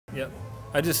Yep.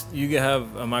 You can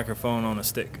have a microphone on a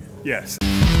stick. Yes.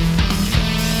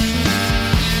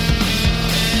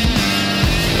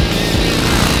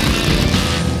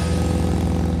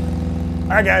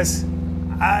 All right, guys,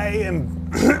 I am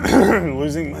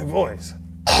losing my voice.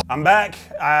 I'm back.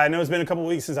 I know it's been a couple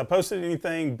weeks since I posted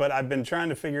anything, but I've been trying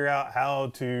to figure out how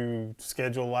to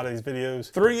schedule a lot of these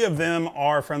videos. 3 of them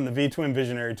are from the Vtwin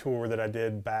Visionary Tour that I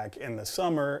did back in the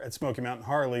summer at Smoky Mountain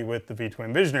Harley with the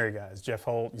Vtwin Visionary guys. Jeff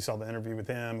Holt, you saw the interview with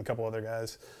him, a couple other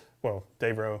guys. Well,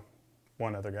 Dave Rowe,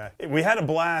 one other guy. We had a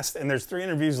blast, and there's 3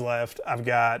 interviews left. I've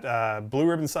got Blue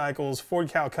Ribbon Cycles, 40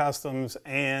 Cal Customs,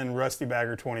 and Rusty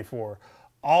Bagger 24.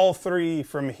 All 3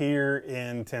 from here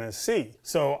in Tennessee.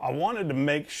 So I wanted to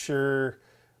make sure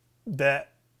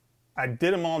that I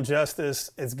did them all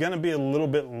justice. It's gonna be a little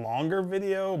bit longer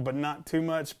video, but not too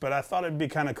much. But I thought it'd be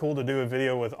kind of cool to do a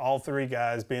video with all 3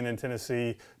 guys being in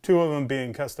Tennessee, 2 of them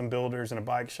being custom builders in a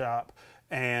bike shop,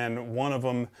 and 1 of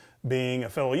them being a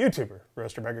fellow YouTuber,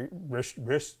 Rusty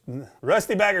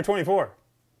Bagger 24.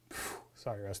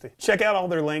 Sorry, Rusty. Check out all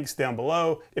their links down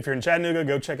below. If you're in Chattanooga,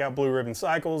 go check out Blue Ribbon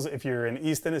Cycles. If you're in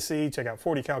East Tennessee, check out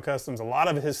 40 Cal Customs. A lot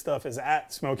of his stuff is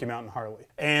at Smoky Mountain Harley.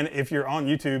 And if you're on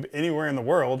YouTube anywhere in the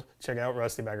world, check out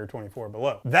Rusty Bagger 24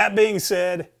 below. That being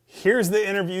said, here's the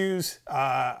interviews.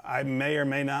 I may or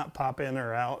may not pop in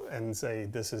or out and say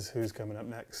this is who's coming up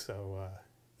next. So,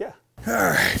 yeah. All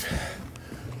right.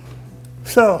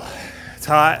 So, it's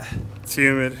hot. It's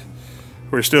humid.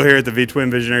 We're still here at the Vtwin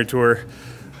Visionary Tour.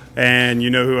 And you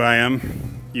know who I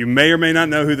am. You may or may not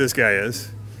know who this guy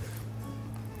is.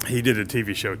 He did a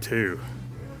TV show too.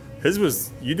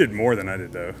 You did more than I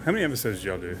did though. How many episodes did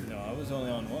y'all do? No, I was only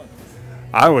on 1.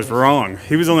 I was wrong.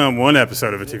 He was only on 1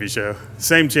 episode of a TV show.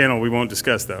 Same channel we won't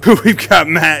discuss though. We've got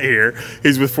Matt here.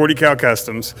 He's with 40 Cal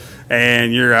Customs,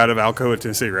 and you're out of Alcoa,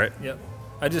 Tennessee, right? Yep.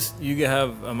 You can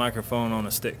have a microphone on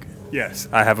a stick. Yes,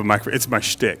 I have a microphone. It's my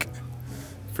shtick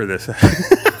for this.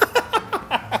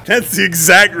 That's the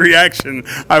exact reaction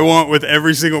I want with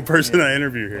every single person I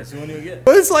interview here. That's the one you'll get.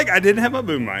 But it's like I didn't have my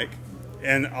boom mic,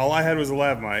 and all I had was a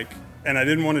lav mic, and I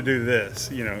didn't want to do this,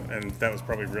 you know, and that was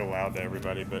probably real loud to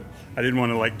everybody, but I didn't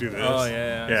want to like do this. Oh,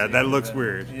 yeah. Yeah, that looks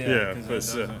weird. Yeah,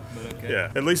 but okay.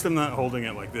 Yeah, at least I'm not holding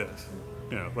it like this.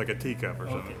 You know, like a teacup or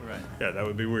something. Okay, right. Yeah, that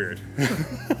would be weird.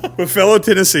 But fellow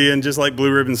Tennessean, just like Blue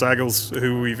Ribbon Cycles,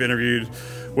 who we've interviewed,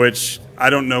 which I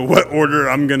don't know what order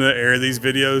I'm going to air these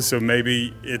videos, so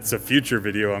maybe it's a future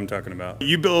video I'm talking about.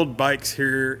 You build bikes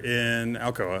here in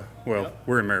Alcoa. Well, yep.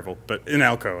 We're in Maryville, but in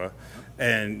Alcoa.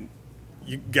 And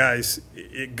you guys,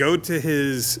 go to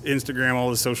his Instagram, all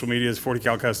his social medias, 40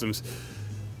 Cal Customs.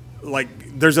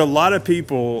 Like, there's a lot of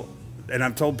people, and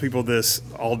I've told people this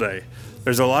all day,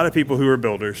 there's a lot of people who are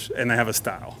builders and they have a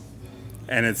style.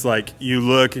 And it's like, you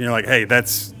look and you're like, hey,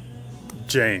 that's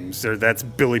James, or that's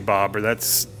Billy Bob, or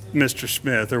that's Mr.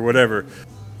 Smith, or whatever.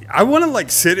 I want to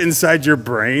like sit inside your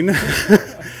brain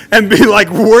and be like,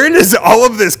 where does all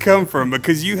of this come from?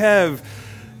 Because you have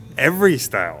every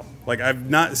style. Like I've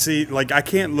not seen, like I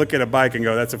can't look at a bike and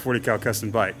go, that's a 40 Cal Custom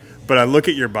bike. But I look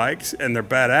at your bikes and they're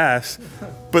badass,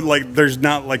 but like there's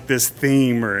not like this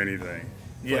theme or anything.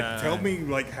 Yeah. Like, tell me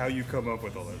like how you come up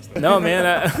with all those things. No,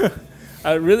 man,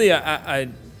 I really, I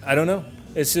don't know.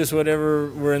 It's just whatever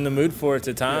we're in the mood for at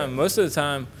the time. Yeah. Most of the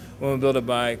time when we build a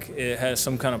bike, it has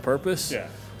some kind of purpose. Yeah.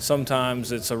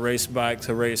 Sometimes it's a race bike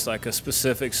to race like a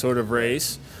specific sort of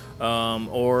race.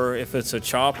 Or if it's a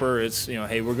chopper, it's, you know,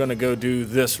 hey, we're going to go do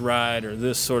this ride or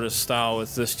this sort of style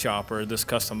with this chopper, this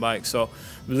custom bike. So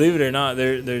believe it or not,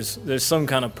 there's some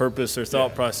kind of purpose or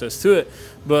thought process to it,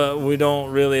 but we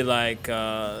don't really like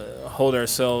hold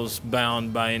ourselves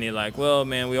bound by any like, well,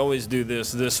 man, we always do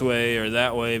this way or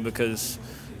that way, because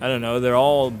I don't know, they're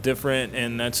all different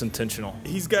and that's intentional.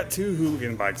 He's got 2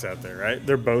 hooligan bikes out there, right?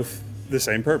 They're both the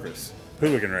same purpose.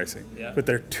 Hooligan racing, but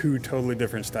they're 2 totally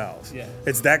different styles. Yeah.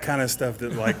 It's that kind of stuff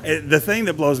that like, the thing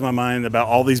that blows my mind about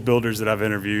all these builders that I've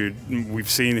interviewed, we've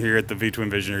seen here at the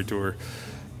Vtwin Visionary Tour,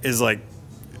 is like,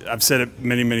 I've said it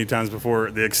many, many times before,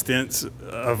 the extent,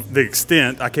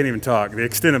 I can't even talk, the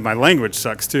extent of my language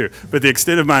sucks too, but the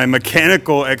extent of my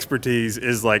mechanical expertise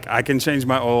is like, I can change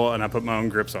my oil and I put my own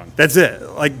grips on. That's it.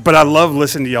 Like, but I love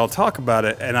listening to y'all talk about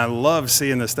it, and I love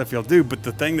seeing the stuff y'all do, but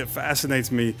the thing that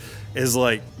fascinates me is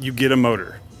like, you get a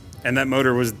motor, and that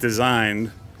motor was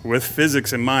designed with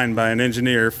physics in mind by an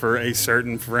engineer for a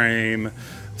certain frame,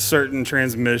 certain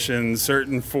transmission,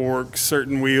 certain forks,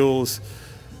 certain wheels.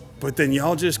 But then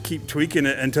y'all just keep tweaking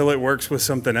it until it works with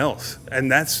something else.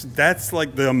 And that's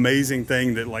like the amazing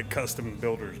thing that like custom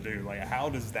builders do. Like, how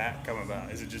does that come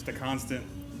about? Is it just a constant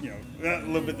a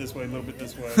little bit this way, a little bit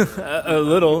this way. a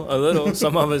little.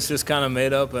 Some of it's just kind of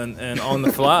made up and on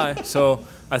the fly. So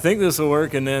I think this will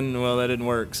work, and then, well, that didn't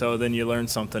work. So then you learn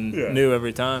something new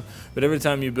every time. But every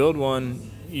time you build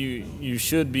one, you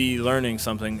should be learning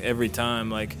something every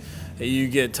time. Like, you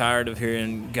get tired of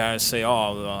hearing guys say,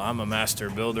 "Oh, well, I'm a master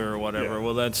builder" or whatever.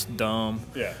 Well, that's dumb.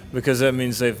 Yeah. Because that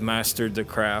means they've mastered the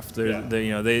craft.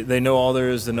 They know all there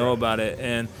is to know about it.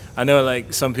 And I know,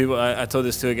 like, some people. I told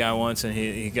this to a guy once, and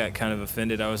he got kind of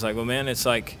offended. I was like, "Well, man, it's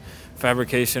like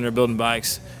fabrication or building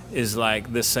bikes is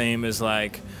like the same as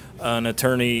like an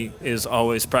attorney is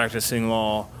always practicing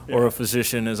law, or a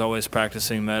physician is always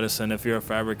practicing medicine. If you're a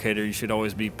fabricator, you should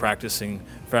always be practicing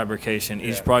fabrication.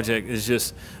 Each project is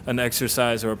just an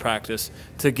exercise or a practice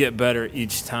to get better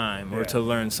each time, or to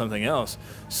learn something else.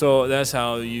 So that's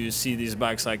how you see these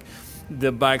bikes. Like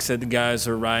the bikes that the guys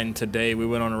are riding today, we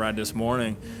went on a ride this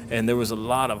morning, and there was a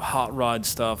lot of hot rod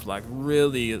stuff, like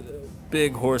really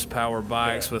big horsepower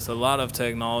bikes with a lot of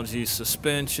technology,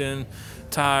 suspension,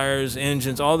 tires,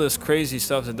 engines, all this crazy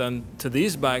stuff that's done to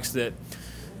these bikes that,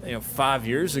 5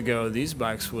 years ago, these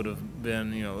bikes would have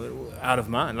been, out of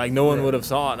mind. Like, no one would have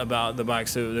thought about the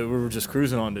bikes that we were just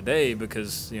cruising on today,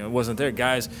 because, it wasn't there.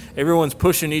 Guys, everyone's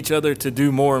pushing each other to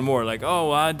do more and more. Like, oh,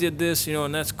 well, I did this,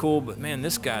 and that's cool, but man,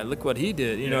 this guy, look what he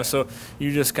did, So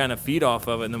you just kind of feed off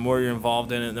of it, and the more you're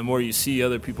involved in it, the more you see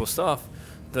other people's stuff,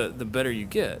 the better you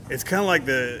get. It's kind of like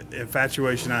the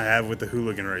infatuation I have with the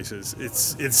hooligan races.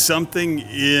 It's something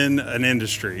in an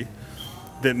industry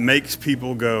that makes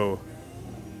people go,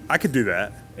 I could do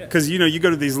that. Because, you go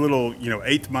to these little,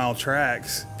 8th-mile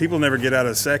tracks, people never get out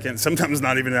of second, sometimes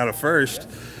not even out of first.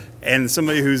 And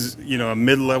somebody who's, a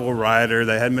mid-level rider,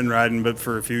 they hadn't been riding but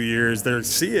for a few years, they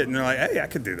see it and they're like, hey, I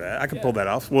could do that. I could pull that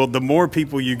off. Well, the more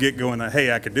people you get going,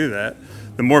 hey, I could do that,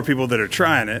 the more people that are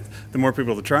trying it,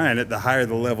 the higher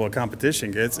the level of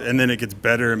competition gets, and then it gets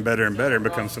better and better and better and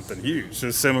becomes something huge.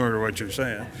 So similar to what you're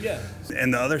saying. Yeah.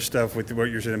 And the other stuff with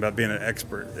what you're saying about being an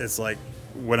expert, it's like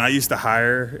when I used to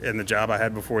hire in the job I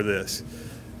had before this,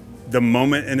 the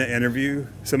moment in an interview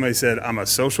somebody said, I'm a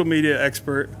social media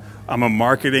expert, I'm a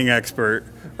marketing expert,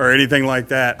 or anything like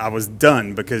that, I was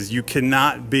done, because you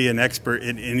cannot be an expert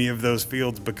in any of those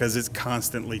fields because it's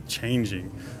constantly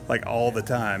changing, like all the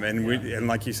time. And and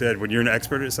like you said, when you're an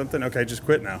expert at something, okay, just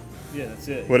quit now. Yeah, that's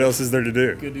it. What else is there to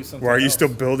do? Go do something. Why are you still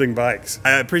building bikes?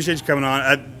 I appreciate you coming on.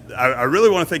 I really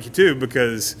want to thank you too,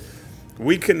 because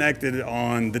we connected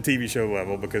on the TV show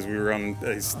level because we were on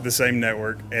the same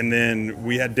network, and then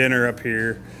we had dinner up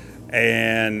here.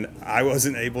 And I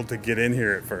wasn't able to get in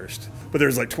here at first. But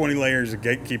there's like 20 layers of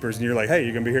gatekeepers, and you're like, hey,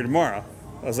 you're going to be here tomorrow.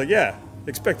 I was like, yeah,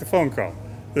 expect a phone call.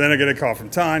 And then I get a call from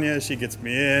Tanya. She gets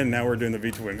me in. Now we're doing the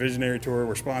Vtwin Visionary Tour.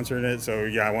 We're sponsoring it. So,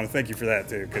 yeah, I want to thank you for that,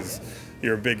 too, because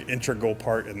you're a big integral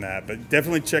part in that. But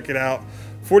definitely check it out.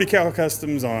 40 Cal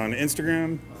Customs on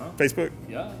Instagram, Facebook.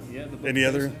 Yeah. Any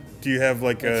other? Do you have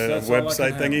like a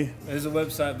website thingy? There's a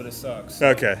website, but it sucks.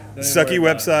 Okay. Sucky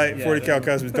website, 40 Cal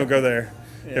Customs. Don't go there.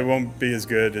 It won't be as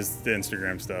good as the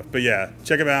Instagram stuff. But yeah,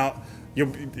 check them out. You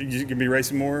can be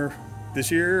racing more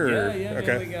this year? Or? Yeah.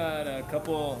 Okay. We got a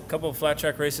couple flat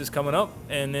track races coming up,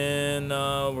 and then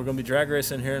we're going to be drag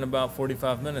racing here in about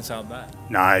 45 minutes out back.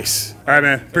 Nice. All right,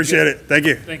 man. Appreciate it. Thank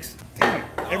you. Thanks. Damn,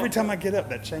 every time I get up,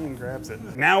 that chain grabs it.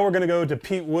 Now we're going to go to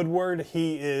Pete Woodward.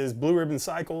 He is Blue Ribbon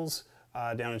Cycles.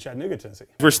 Down in Chattanooga, Tennessee.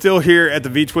 We're still here at the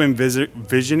Vtwin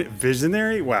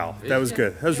Visionary. Wow, that was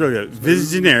good. That was really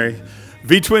good.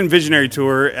 Vtwin Visionary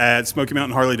Tour at Smoky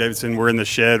Mountain Harley-Davidson. We're in the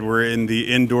shed. We're in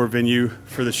the indoor venue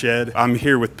for the shed. I'm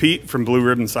here with Pete from Blue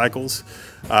Ribbon Cycles.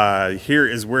 Here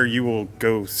is where you will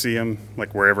go see him,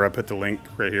 like wherever I put the link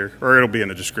right here, or it'll be in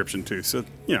the description too. So,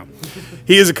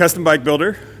 he is a custom bike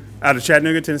builder out of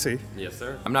Chattanooga, Tennessee. Yes,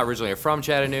 sir. I'm not originally from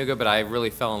Chattanooga, but I really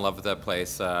fell in love with that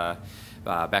place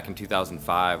back in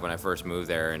 2005 when I first moved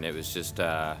there, and it was just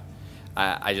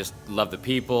I just love the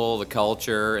people, the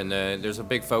culture, and there's a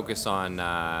big focus on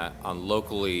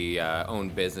locally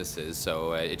owned businesses,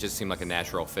 so it just seemed like a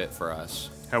natural fit for us.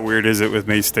 How weird is it with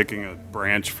me sticking a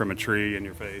branch from a tree in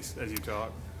your face as you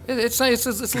talk? It's nice.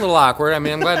 It's a little awkward. I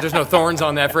mean, I'm glad there's no thorns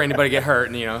on that for anybody to get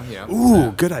hurt. And,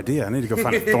 Ooh, good idea. I need to go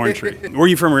find a thorn tree. Where are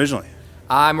you from originally?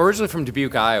 I'm originally from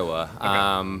Dubuque, Iowa.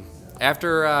 Okay.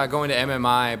 After going to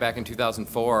MMI back in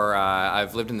 2004,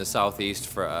 I've lived in the Southeast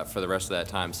for the rest of that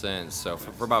time since. So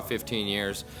for about 15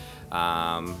 years,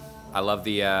 I love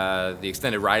the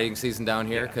extended riding season down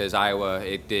here because Iowa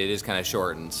it is kind of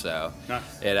shortened. So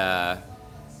nice. It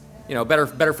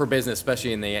better for business,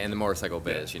 especially in the motorcycle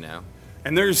biz.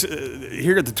 And there's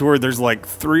here at the tour, there's like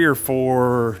 3 or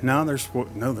 4. No, there's more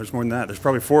than that. There's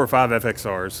probably 4 or 5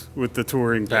 FXRs with the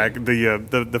touring pack,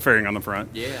 the fairing on the front.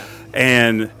 Yeah.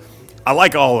 And I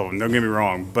like all of them. Don't get me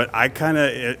wrong, but I kind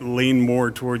of lean more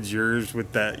towards yours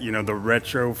with that, the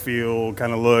retro feel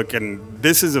kind of look. And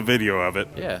this is a video of it.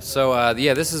 Yeah. So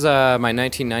this is my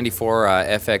 1994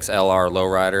 FXLR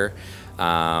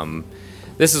lowrider.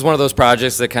 This is one of those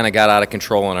projects that kind of got out of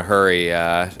control in a hurry.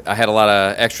 I had a lot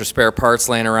of extra spare parts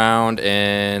laying around,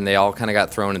 and they all kind of got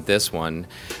thrown at this one.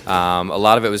 A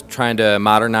lot of it was trying to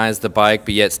modernize the bike,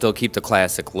 but yet still keep the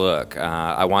classic look.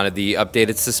 I wanted the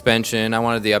updated suspension, I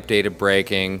wanted the updated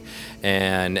braking,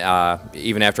 and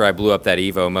even after I blew up that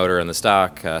Evo motor in the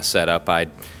stock setup, I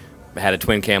had a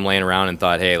twin cam laying around and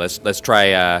thought, hey, let's try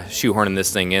shoehorning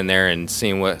this thing in there and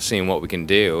seeing what we can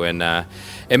do. And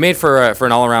it made for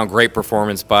an all-around great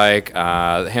performance bike.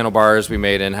 The handlebars we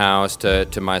made in-house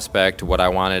to my spec, to what I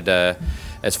wanted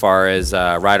as far as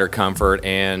rider comfort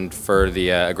and for the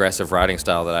aggressive riding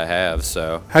style that I have.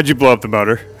 So how'd you blow up the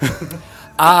motor?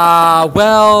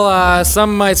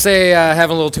 Some might say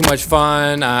having a little too much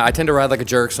fun. I tend to ride like a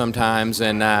jerk sometimes,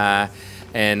 and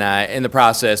in the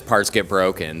process, parts get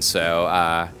broken.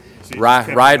 So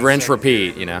ride, rinse,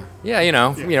 repeat.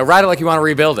 Yeah, ride it like you want to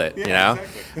rebuild it.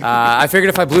 Exactly. I figured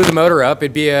if I blew the motor up,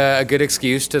 it'd be a good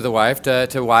excuse to the wife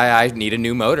to why I need a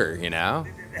new motor.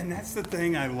 And that's the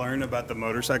thing I learned about the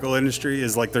motorcycle industry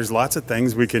is like there's lots of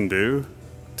things we can do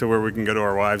to where we can go to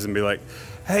our wives and be like,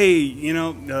 hey,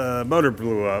 motor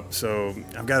blew up, so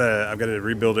I've got to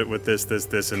rebuild it with this,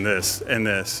 and this, and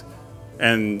this.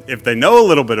 And if they know a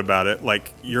little bit about it,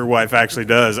 like your wife actually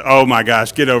does, oh my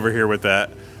gosh, get over here with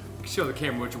that. Show the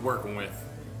camera what you're working with.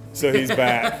 So he's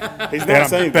back. He's not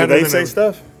saying, do they say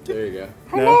stuff? There you go.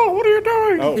 Hello, what are you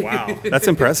doing? Oh, wow. That's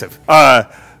impressive. What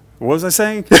was I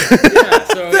saying? Yeah,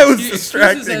 so that was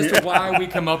distracting. As to why we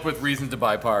come up with reasons to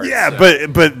buy parts. Yeah, so.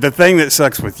 but the thing that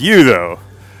sucks with you, though,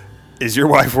 is your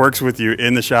wife works with you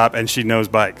in the shop and she knows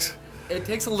bikes. It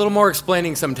takes a little more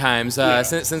explaining sometimes.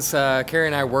 Since Carrie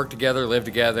and I work together, live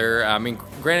together, I mean,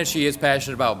 granted she is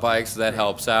passionate about bikes, so that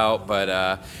helps out, but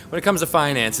when it comes to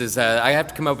finances, I have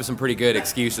to come up with some pretty good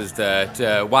excuses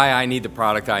to why I need the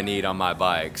product I need on my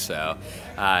bike. So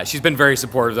she's been very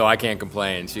supportive, though. I can't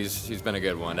complain. She's been a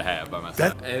good one to have by my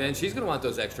side. And then she's going to want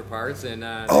those extra parts. And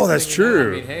oh, that's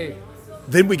true. I mean, hey.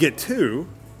 Then we get 2.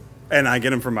 And I get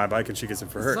them for my bike, and she gets them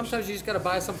for hers. Sometimes you just got to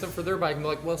buy something for their bike and be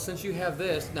like, well, since you have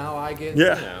this, now I get,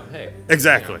 hey.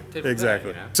 Exactly,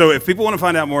 exactly. So if people want to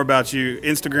find out more about you,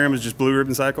 Instagram is just Blue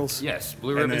Ribbon Cycles? Yes,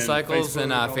 Blue Ribbon Cycles,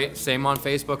 and same on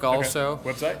Facebook also.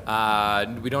 Okay.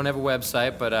 Website? We don't have a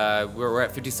website, but we're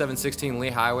at 5716 Lee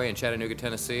Highway in Chattanooga,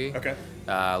 Tennessee. Okay.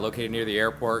 Located near the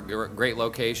airport, great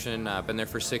location. Been there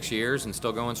for 6 years and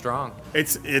still going strong.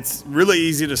 It's really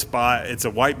easy to spot. It's a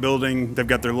white building. They've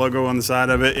got their logo on the side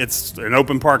of it. It's an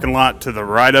open parking lot to the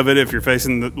right of it if you're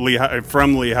facing the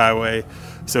from Lee Highway.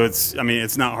 So it's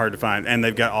not hard to find, and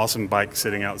they've got awesome bikes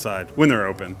sitting outside when they're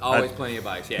open. Always plenty of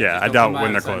bikes. Yeah, I doubt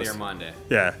when they're closed. Sunday or Monday.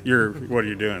 Yeah, what are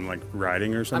you doing? Like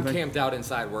riding or something? I'm camped out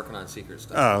inside working on secret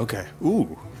stuff. Oh, okay.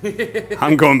 Ooh,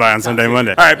 I'm going by on Sunday,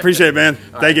 Monday. All right, appreciate it, man.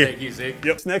 Thank you. Thank you, Zeke.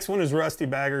 Yep. This next one is Rusty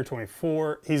Bagger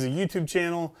 24. He's a YouTube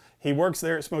channel. He works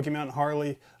there at Smoky Mountain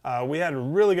Harley. We had a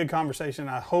really good conversation.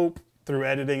 I hope through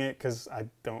editing it, because I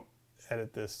don't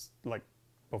edit this like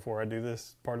before I do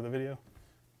this part of the video.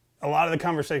 A lot of the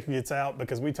conversation gets out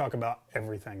because we talk about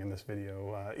everything in this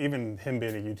video, even him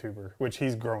being a YouTuber, which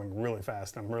he's growing really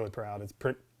fast. I'm really proud. It's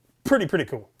pretty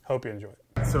cool. Hope you enjoy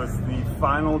it. So it's the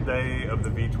final day of the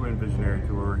Vtwin Visionary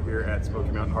Tour here at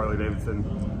Smoky Mountain Harley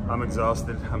Davidson. I'm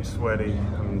exhausted. I'm sweaty.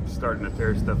 I'm starting to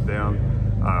tear stuff down.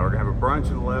 We're gonna have a brunch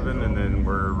at 11, and then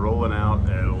we're rolling out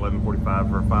at 11:45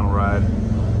 for a final ride.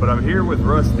 But I'm here with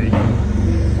Rusty,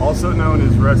 also known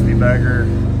as Rusty Bagger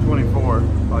 24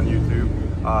 on YouTube.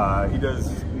 He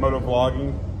does moto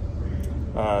vlogging.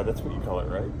 That's what you call it,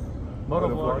 right? Moto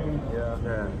vlogging?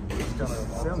 Yeah. It's kind of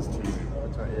sounds cheesy.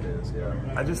 It is, yeah.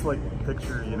 I just like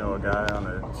picture, a guy on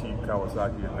a cheap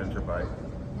Kawasaki adventure bike.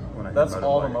 That's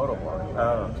all the moto vlogging.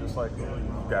 Oh, just like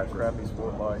crappy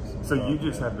sport bikes. So you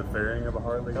just have the fairing of a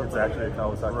Harley? It's actually a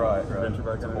Kawasaki adventure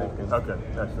bike? Okay,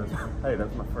 hey,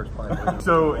 that's my first bike.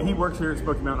 So he works here at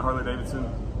Smoky Mountain Harley Davidson.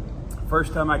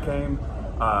 First time I came,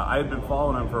 I had been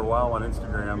following him for a while on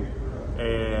Instagram,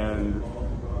 and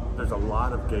there's a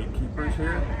lot of gatekeepers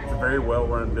here. It's a very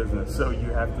well-run business, so you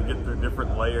have to get through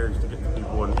different layers to get to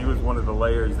people, and he was one of the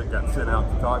layers that got sent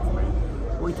out to talk to me.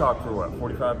 We talked for what,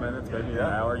 45 minutes, maybe an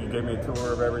hour. You gave me a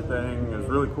tour of everything. It was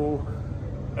really cool.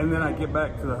 And then I get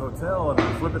back to the hotel, and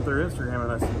I'm flipping through Instagram,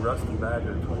 and I see Rusty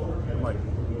Bagger. I'm like,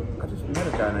 I just met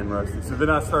a guy named Rusty. So then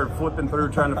I started flipping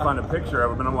through trying to find a picture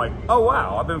of him, and I'm like, oh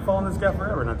wow, I've been following this guy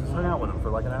forever, and I just hung out with him for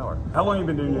like an hour. How long have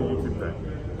you been doing your YouTube thing?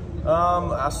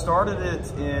 I started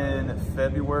it in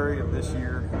February of this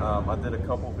year. I did a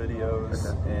couple videos,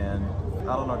 and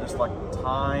I don't know, just like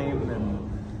time and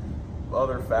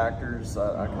other factors,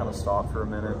 I kind of stopped for a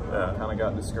minute. Kind of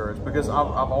got discouraged because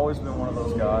I've always been one of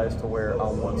those guys to where I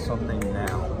want something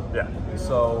now. Yeah.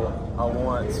 So I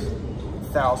want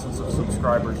thousands of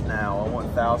subscribers now. I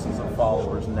want thousands of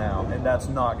followers now, and that's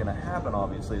not going to happen.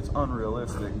 Obviously, it's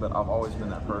unrealistic. But I've always been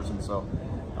that person. So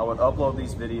I would upload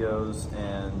these videos,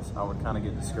 and I would kind of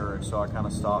get discouraged. So I kind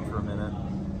of stopped for a minute,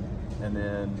 and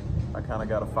then I kind of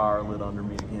got a fire lit under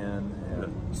me again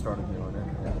and started doing it.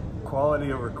 Yeah.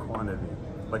 Quality over quantity.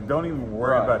 Like, don't even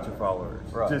worry about your followers.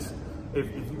 Just if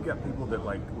you've got people that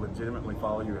like legitimately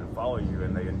follow you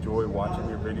and they enjoy watching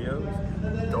your videos,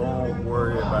 don't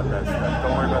worry about that stuff.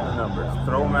 Don't worry about the numbers.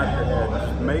 Throw them out your head.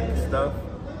 Just make stuff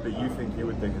that you think you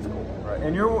would think is cool. Right.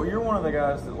 And you're one of the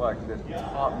guys that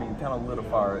taught me, kind of lit a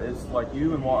fire. It's like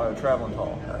you and Traveling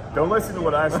Tall. Don't listen to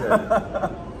what I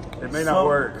said. It may not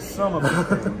work. Some of the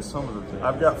things.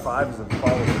 I've got 5s of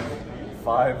followers.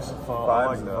 5s of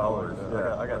followers.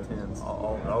 Yeah. I got 10s.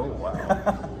 Oh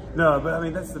wow. No, but I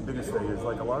mean that's the biggest thing is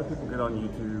like a lot of people get on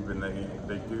YouTube and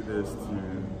they do this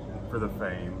for the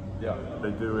fame. Yeah.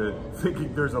 They do it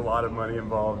thinking there's a lot of money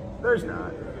involved. There's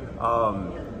not.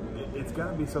 It's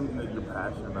got to be something that you're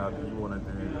passionate about, that you want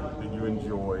to do, that you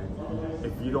enjoy.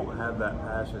 If you don't have that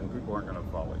passion, people aren't going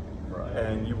to follow you. Right.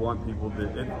 And you want people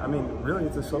that, I mean, really,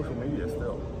 it's a social media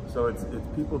still. So it's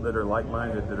people that are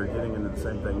like-minded that are getting into the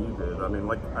same thing you did. I mean,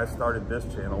 like, I started this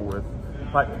channel with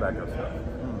pipe tobacco stuff.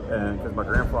 And because my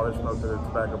grandfather smoked a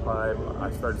tobacco pipe,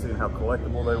 I started seeing how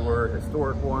collectible they were,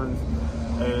 historic ones.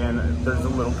 And there's a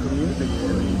little community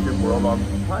in the YouTube world on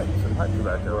pipes and pipe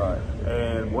tobacco. Right.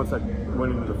 And once I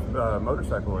went into the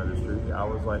motorcycle industry, I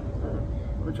was like,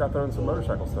 let me try throwing some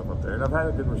motorcycle stuff up there. And I've had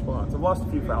a good response. I've lost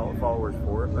a few followers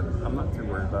for it, but I'm not too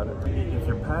worried about it. If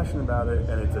you're passionate about it,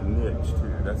 and it's a niche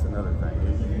too, that's another thing.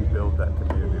 You can build that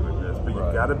community with this, but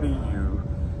you've got to be you.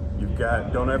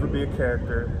 Don't ever be a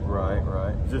character. Right.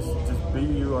 Just be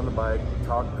you on the bike.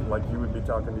 Talk like you would be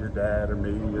talking to your dad or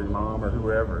me, your mom or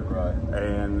whoever. Right.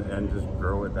 And just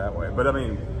grow it that way. But I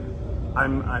mean,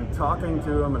 I'm talking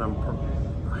to him, and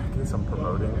I guess I'm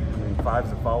promoting. I mean,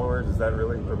 5s of followers, is that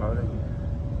really promoting?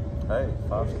 Hey,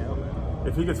 5s count, man.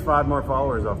 If he gets 5 more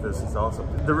followers off this, it's awesome.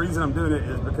 The reason I'm doing it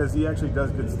is because he actually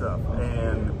does good stuff.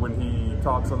 And when he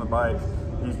talks on the bike,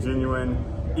 he's genuine.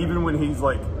 Even when he's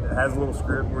like, has a little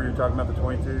script where you're talking about the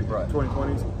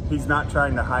 2020s, he's not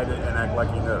trying to hide it and act like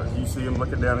he knows. You see him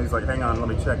looking down and he's like, hang on, let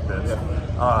me check this.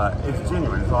 Yeah. It's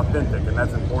genuine, it's authentic, and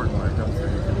that's important when it comes to the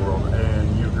YouTube world.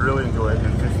 And you really enjoy it.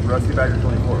 It's just Rusty Bagger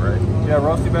 24, right? Yeah,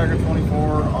 Rusty Bagger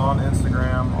 24 on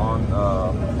Instagram,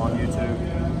 on YouTube,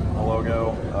 the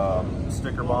logo.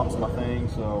 Sticker bomb's my thing,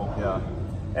 so yeah.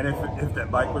 And if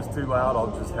that bike was too loud,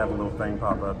 I'll just have a little thing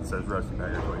pop up that says Rusty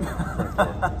Bagger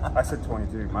 24. I said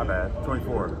 22, my bad.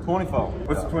 24. 24.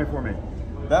 What's the 24 mean?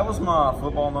 That was my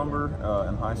football number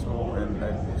in high school, and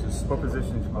it just What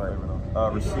position did you play?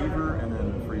 receiver and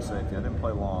then free safety. I didn't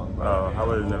play long. But I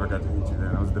would have never got to meet you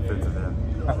then. I was defensive end.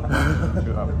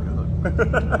 Good.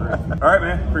 All right,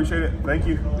 man. Appreciate it. Thank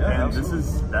you. Yeah, and absolutely.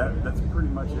 That's pretty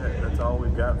much it. That's all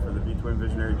we've got for the Vtwin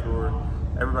Visionary Tour.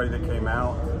 Everybody that came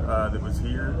out, that was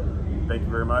here, thank you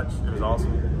very much. It was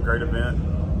awesome. Great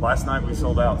event. Last night we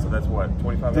sold out, so that's what,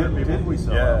 2,500 people? Did we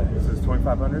sell out? Yeah, it says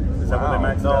 2,500. Is that what they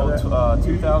maxed No, out at?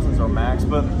 2,000s are max,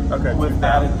 but Okay, with 2,000.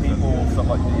 added people, stuff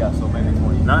like that, yeah, so maybe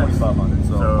 2,500.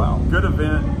 So, wow. Good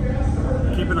event.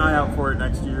 Keep an eye out for it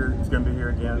next year. It's going to be here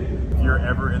again. If you're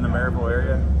ever in the Maryville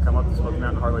area, come up to Smoky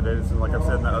Mountain Harley Davidson. Like I've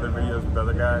said in the other videos with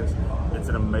other guys, it's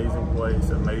an amazing place,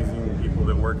 amazing people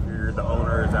that work here. The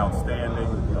owner is outstanding.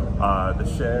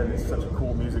 The Shed is such a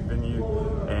cool music venue.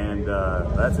 And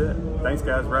that's it. Thanks,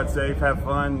 guys. Ride safe, have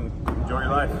fun, enjoy your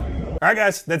life. All right,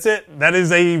 guys, that's it. That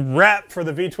is a wrap for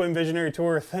the Vtwin Visionary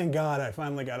Tour. Thank God I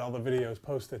finally got all the videos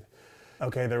posted.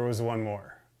 Okay, there was one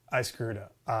more. I screwed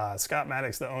up. Scott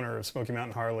Maddox, the owner of Smoky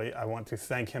Mountain Harley, I want to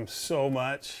thank him so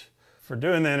much for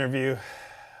doing the interview,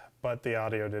 but the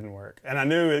audio didn't work. And I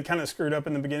knew it kind of screwed up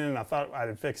in the beginning, and I thought I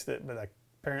had fixed it, but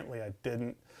apparently I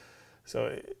didn't.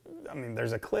 So, I mean,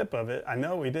 there's a clip of it. I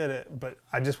know we did it, but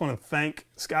I just want to thank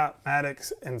Scott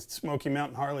Maddox and Smoky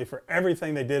Mountain Harley for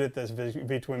everything they did at this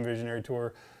Vtwin Visionary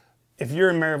Tour. If you're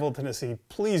in Maryville, Tennessee,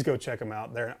 please go check them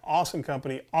out. They're an awesome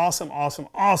company, awesome, awesome,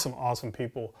 awesome, awesome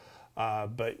people.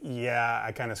 But yeah,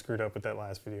 I kind of screwed up with that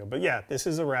last video. But yeah, this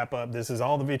is a wrap up. This is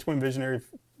all the Vtwin Visionary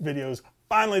videos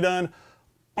finally done.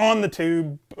 on the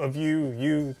tube of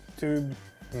YouTube.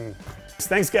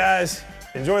 Thanks, guys.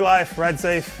 Enjoy life. Ride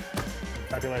safe.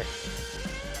 Talk to you later.